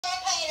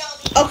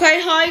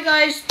Okay, hi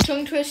guys,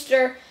 Tongue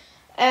Twister.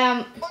 We're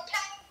playing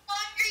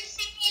Laundry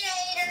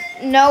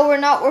Simulator. No, we're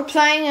not. We're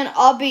playing an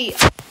obby.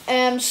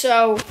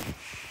 So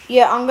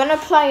yeah, I'm gonna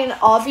play an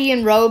obby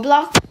in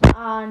Roblox,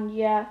 and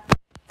yeah,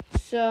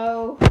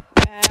 so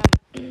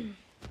I'm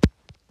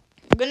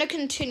gonna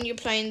continue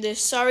playing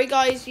this. Sorry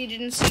guys, you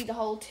didn't see the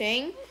whole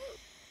thing,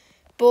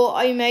 but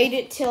I made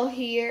it till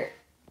here.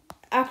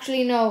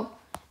 Actually, no,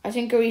 I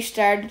think I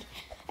restarted.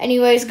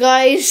 Anyways,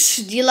 guys,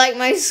 do you like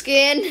my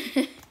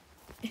skin?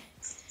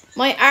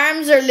 My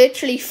arms are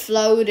literally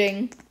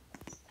floating.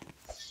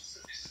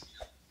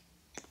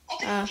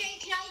 Can I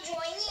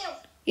join you?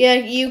 Yeah,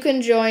 you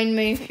can join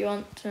me if you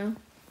want to. And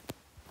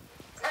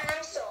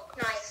I'm stuck.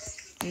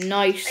 Nice.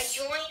 Nice. I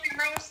joined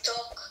and I'm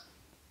stuck.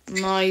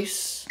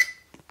 Nice.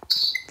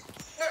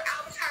 Your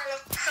avatar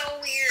looks so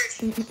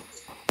weird.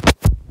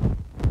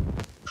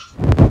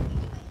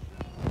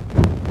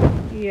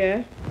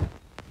 Yeah.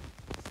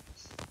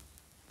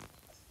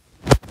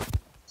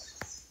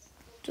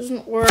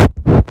 Doesn't work.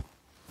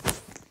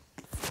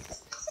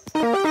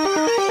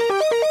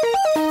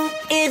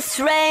 It's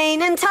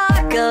raining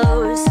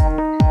tacos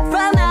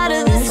from out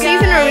of the It's sky.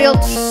 even a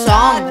real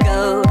song.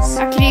 Tacos.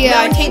 Actually,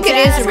 yeah, I think it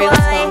is a real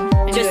song.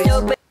 Just Anyways.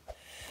 open.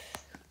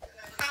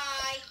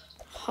 Hi.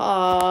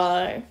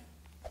 Hi.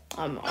 Look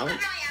at my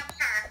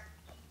avatar.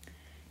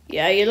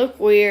 Yeah, you look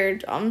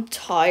weird. I'm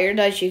tired,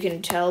 as you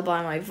can tell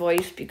by my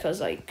voice,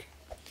 because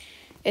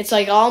it's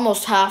like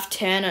almost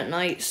 10:30 at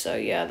night. So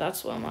yeah,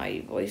 that's why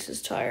my voice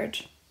is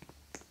tired.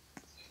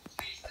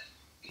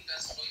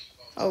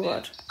 Oh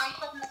god. I'm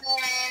coming in.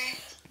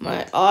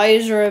 My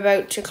eyes are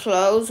about to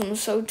close. I'm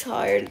so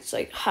tired. It's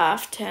like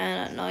 10:30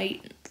 at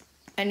night.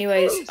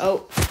 Anyways,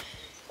 oh,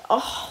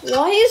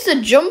 why is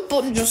the jump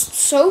button just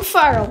so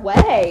far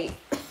away?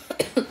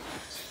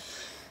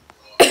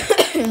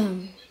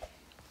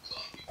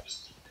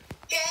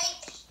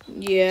 Jake,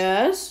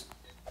 Yes.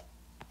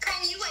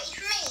 can you wait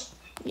for me?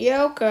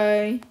 Yeah,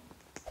 okay.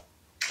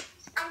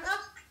 I'm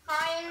just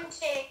trying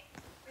to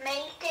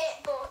make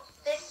it, but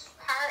this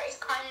part is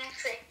kind of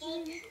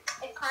tricky.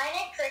 It's kind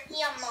of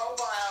tricky on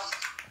mobile.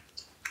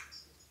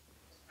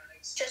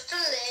 Just a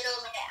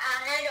little bit,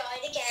 and I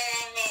died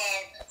again.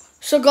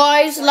 So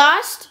guys,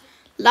 last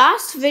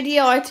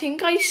video I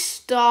think I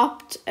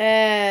stopped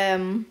yeah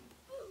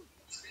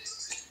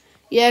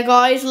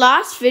guys,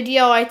 last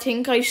video I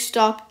think I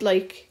stopped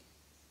like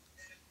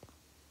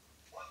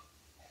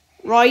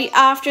right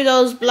after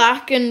those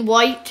black and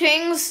white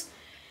things.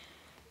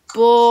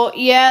 But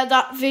yeah,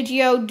 that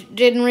video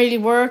didn't really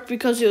work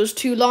because it was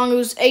too long. It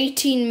was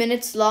 18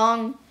 minutes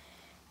long.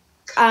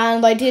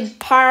 And I did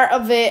part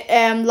of it,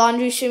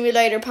 Laundry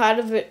Simulator, part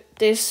of it,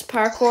 this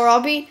parkour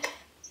hobby.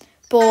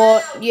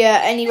 But yeah,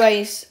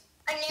 anyways.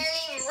 I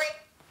nearly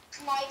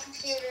ripped my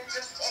computer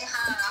just in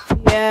half.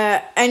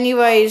 Yeah,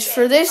 anyways,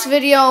 for this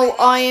video,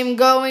 I am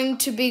going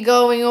to be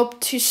going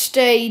up to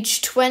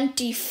stage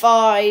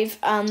 25,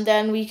 and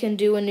then we can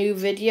do a new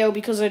video,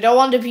 because I don't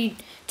want to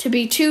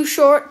be too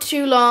short,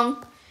 too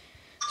long.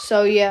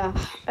 So yeah,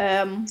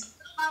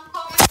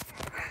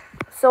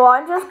 so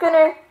I'm just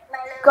gonna,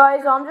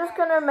 guys, I'm just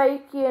gonna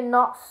make you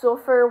not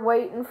suffer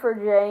waiting for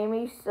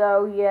Jamie.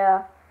 So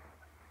yeah,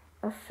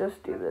 let's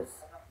just do this.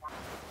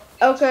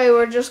 Okay,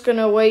 we're just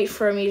gonna wait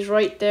for him. He's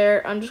right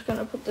there. I'm just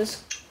gonna put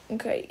this.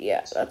 Okay,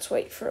 yeah, let's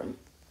wait for him.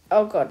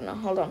 Oh god, no,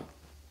 hold on.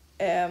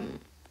 You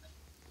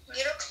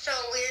look so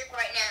weird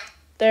right now.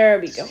 There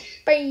we go.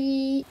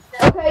 Bye.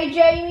 Okay,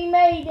 Jamie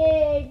made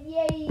it.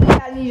 Yay!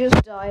 And he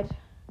just died.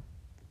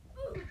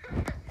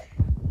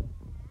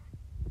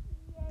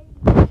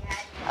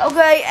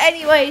 Okay,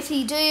 anyways,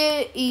 he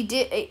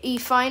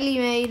finally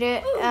made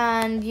it,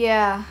 and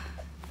yeah.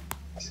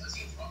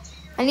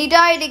 And he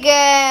died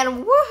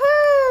again.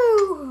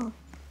 Woohoo!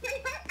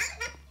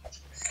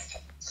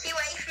 You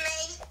wait for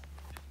me.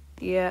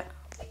 Yeah.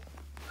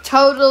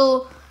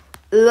 Total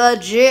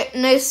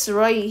legitness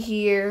right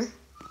here.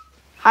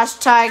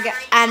 Hashtag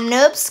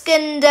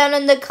Anoopskin down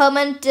in the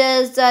comments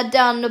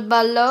down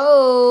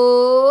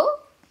below.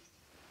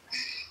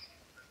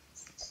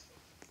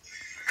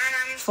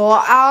 For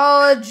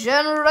our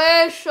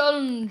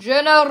generation.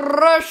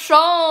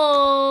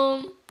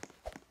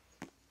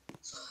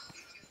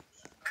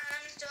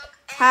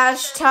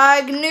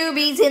 Hashtag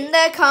newbies in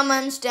the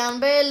comments down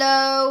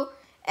below.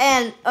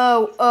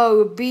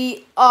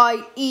 NOOBIES.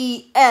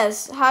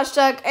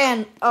 Hashtag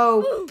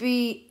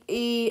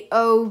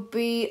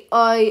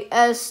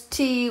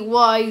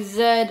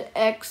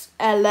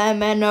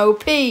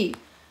NOBOBISTYZXLMNOP.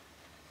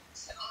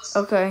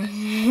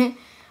 Okay.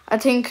 I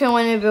think I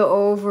went a bit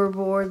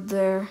overboard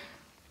there.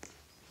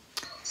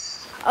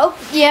 Oh,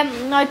 yeah,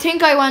 I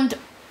think I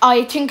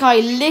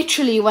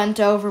literally went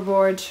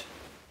overboard.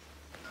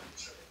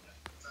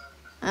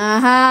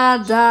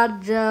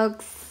 Dad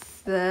jokes.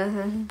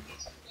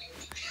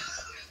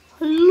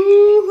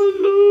 Hello.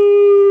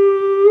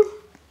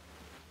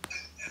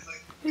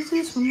 Is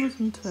this one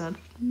wasn't that?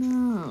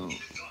 No.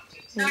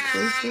 It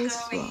was this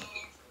one.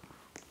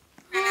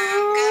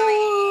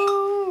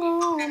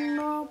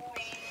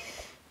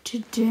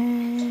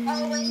 Today.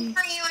 I'll wait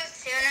for you as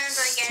soon as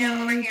I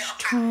Stage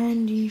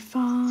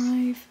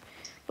 25.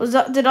 Was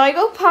that? Did I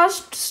go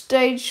past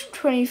stage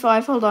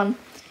 25? Hold on.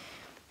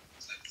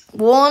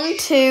 1,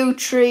 2,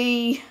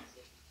 3,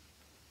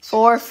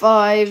 4,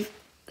 5,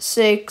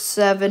 6,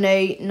 7,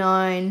 8,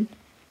 9.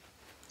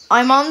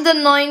 I'm on the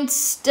 9th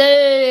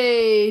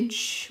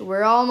stage.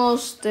 We're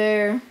almost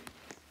there. I'm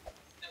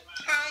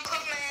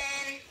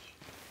coming.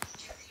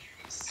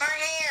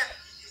 Right here.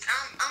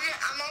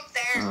 I'm up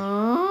there.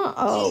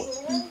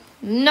 Oh.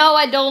 No,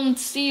 I don't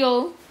see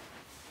you.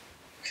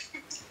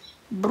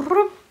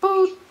 That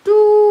ball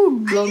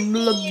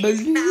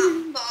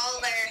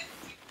there.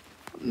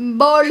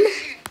 Ball.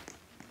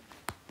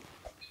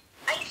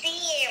 I see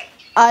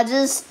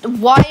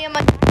him. Why am I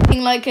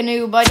acting like a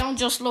noob? I don't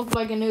just look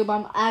like a noob,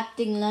 I'm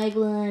acting like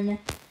one.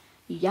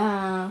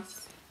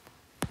 Yes.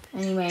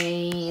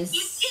 Anyways.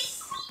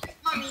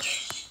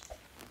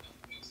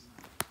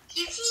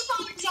 You keep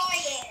on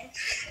dying.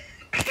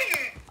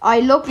 I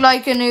look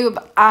like a noob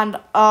and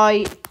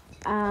I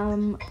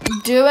am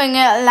doing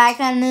it like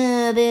a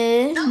noob.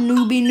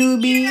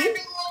 Noobie.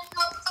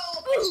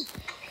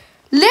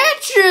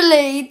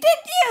 Literally, did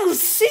you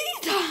see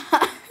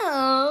that?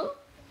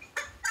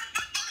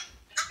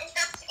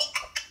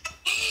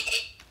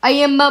 I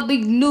am a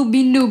big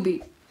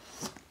noobie.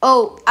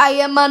 Oh, I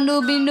am a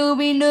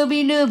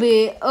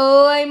noobie.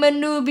 Oh, I'm a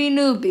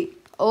noobie.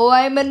 Oh,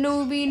 I'm a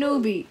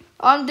noobie.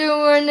 I'm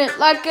doing it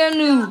like a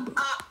noob.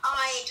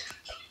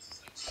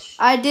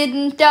 I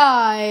didn't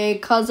die,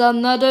 cause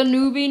I'm not a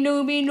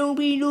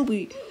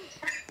noobie.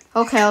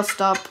 Okay, I'll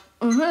stop.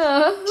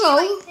 No.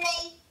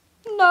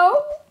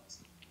 No.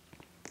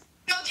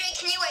 No, Jay,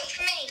 can you wait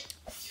for me?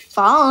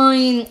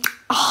 Fine.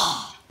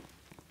 Oh.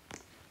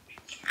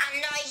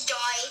 And I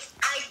died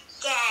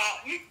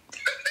again.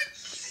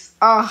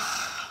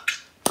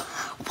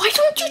 Why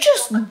don't you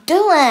just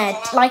do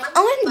it? Like,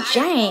 I'm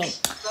Jane.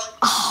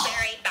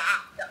 Very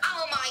bad.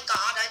 Oh my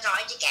god, I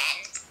died again.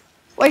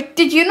 Wait,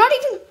 did you not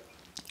even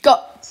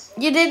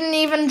you didn't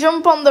even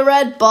jump on the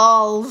red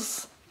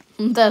balls.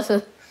 That's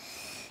it.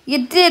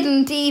 You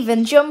didn't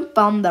even jump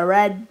on the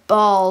red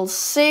balls.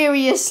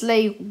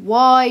 Seriously,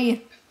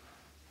 why?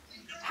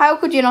 How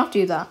could you not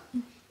do that?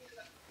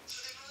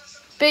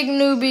 Big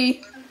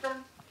noobie.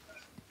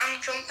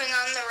 I'm jumping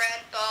on the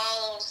red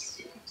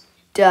balls.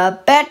 The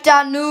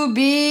better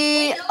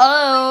noobie.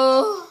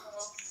 Oh.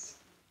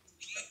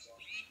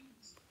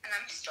 And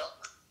I'm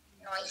stuck.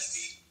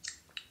 Nice.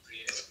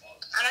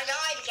 And I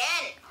died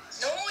again.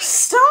 Nice.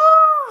 Stop.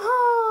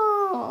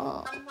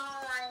 I'm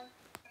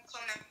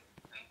coming.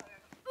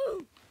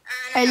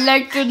 I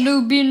like the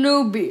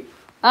noobie.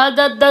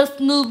 That's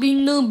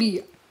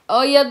noobie.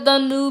 Oh yeah, the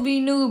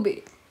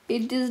noobie.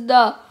 It is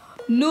the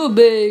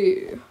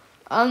noobie.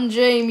 And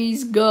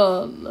Jamie's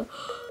gone.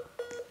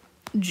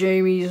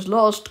 Jamie's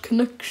lost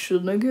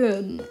connection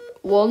again.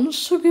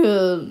 Once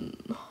again.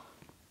 Oh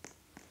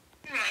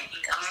my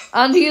god.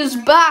 And he's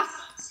back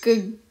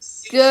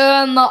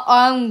again.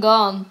 I'm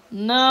gone.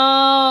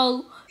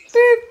 No.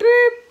 Beep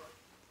beep.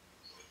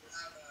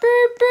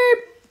 Beep beep.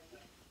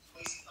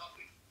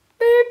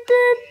 Beep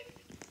beep.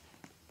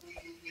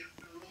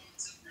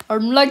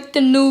 I'm like the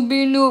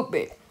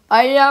noobie.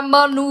 I am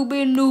a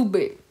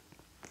noobie.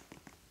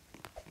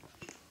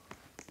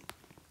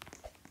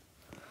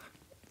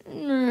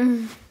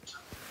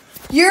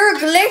 You're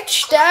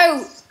glitched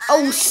out.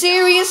 Oh,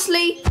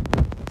 seriously?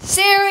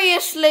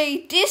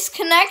 Seriously?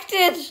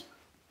 Disconnected?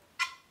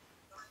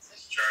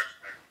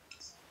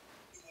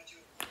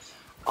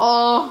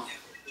 Oh.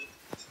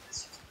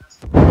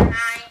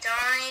 I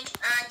died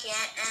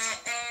again.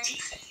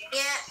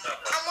 Yeah,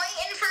 I'm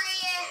waiting for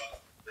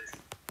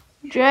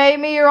you.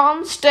 Jamie, you're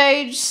on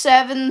stage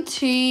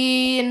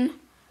 17.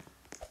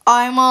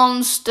 I'm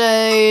on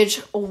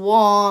stage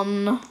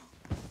 1. No, not.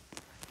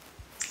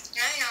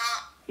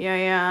 Yeah,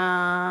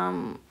 yeah.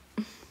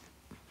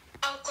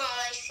 Oh god,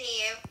 I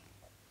see you.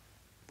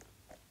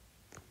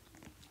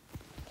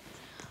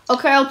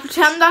 Okay, I'll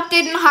pretend that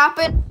didn't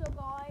happen. So,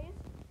 guys.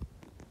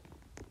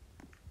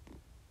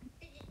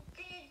 Did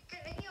the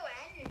video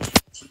end?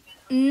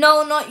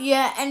 No, not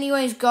yet.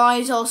 Anyways,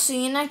 guys, I'll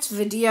see you next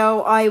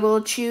video. I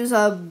will choose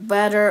a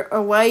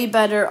way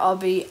better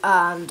obby,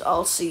 and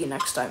I'll see you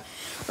next time.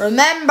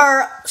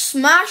 Remember,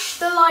 smash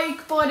the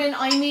like button.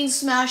 I mean,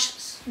 smash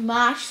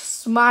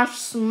the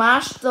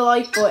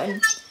like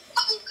button.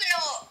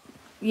 Coconut.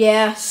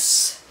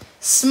 Yes,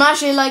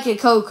 smash it like a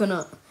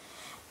coconut.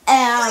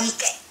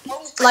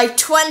 Like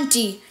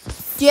 20.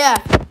 Yeah.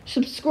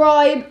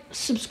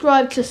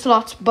 Subscribe to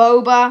Sloths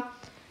boba,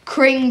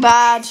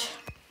 Kringbad.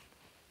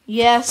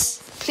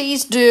 Yes,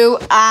 please do.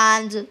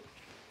 And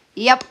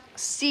yep,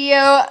 see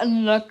you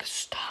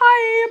next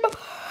time.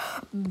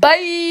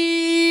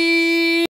 Bye.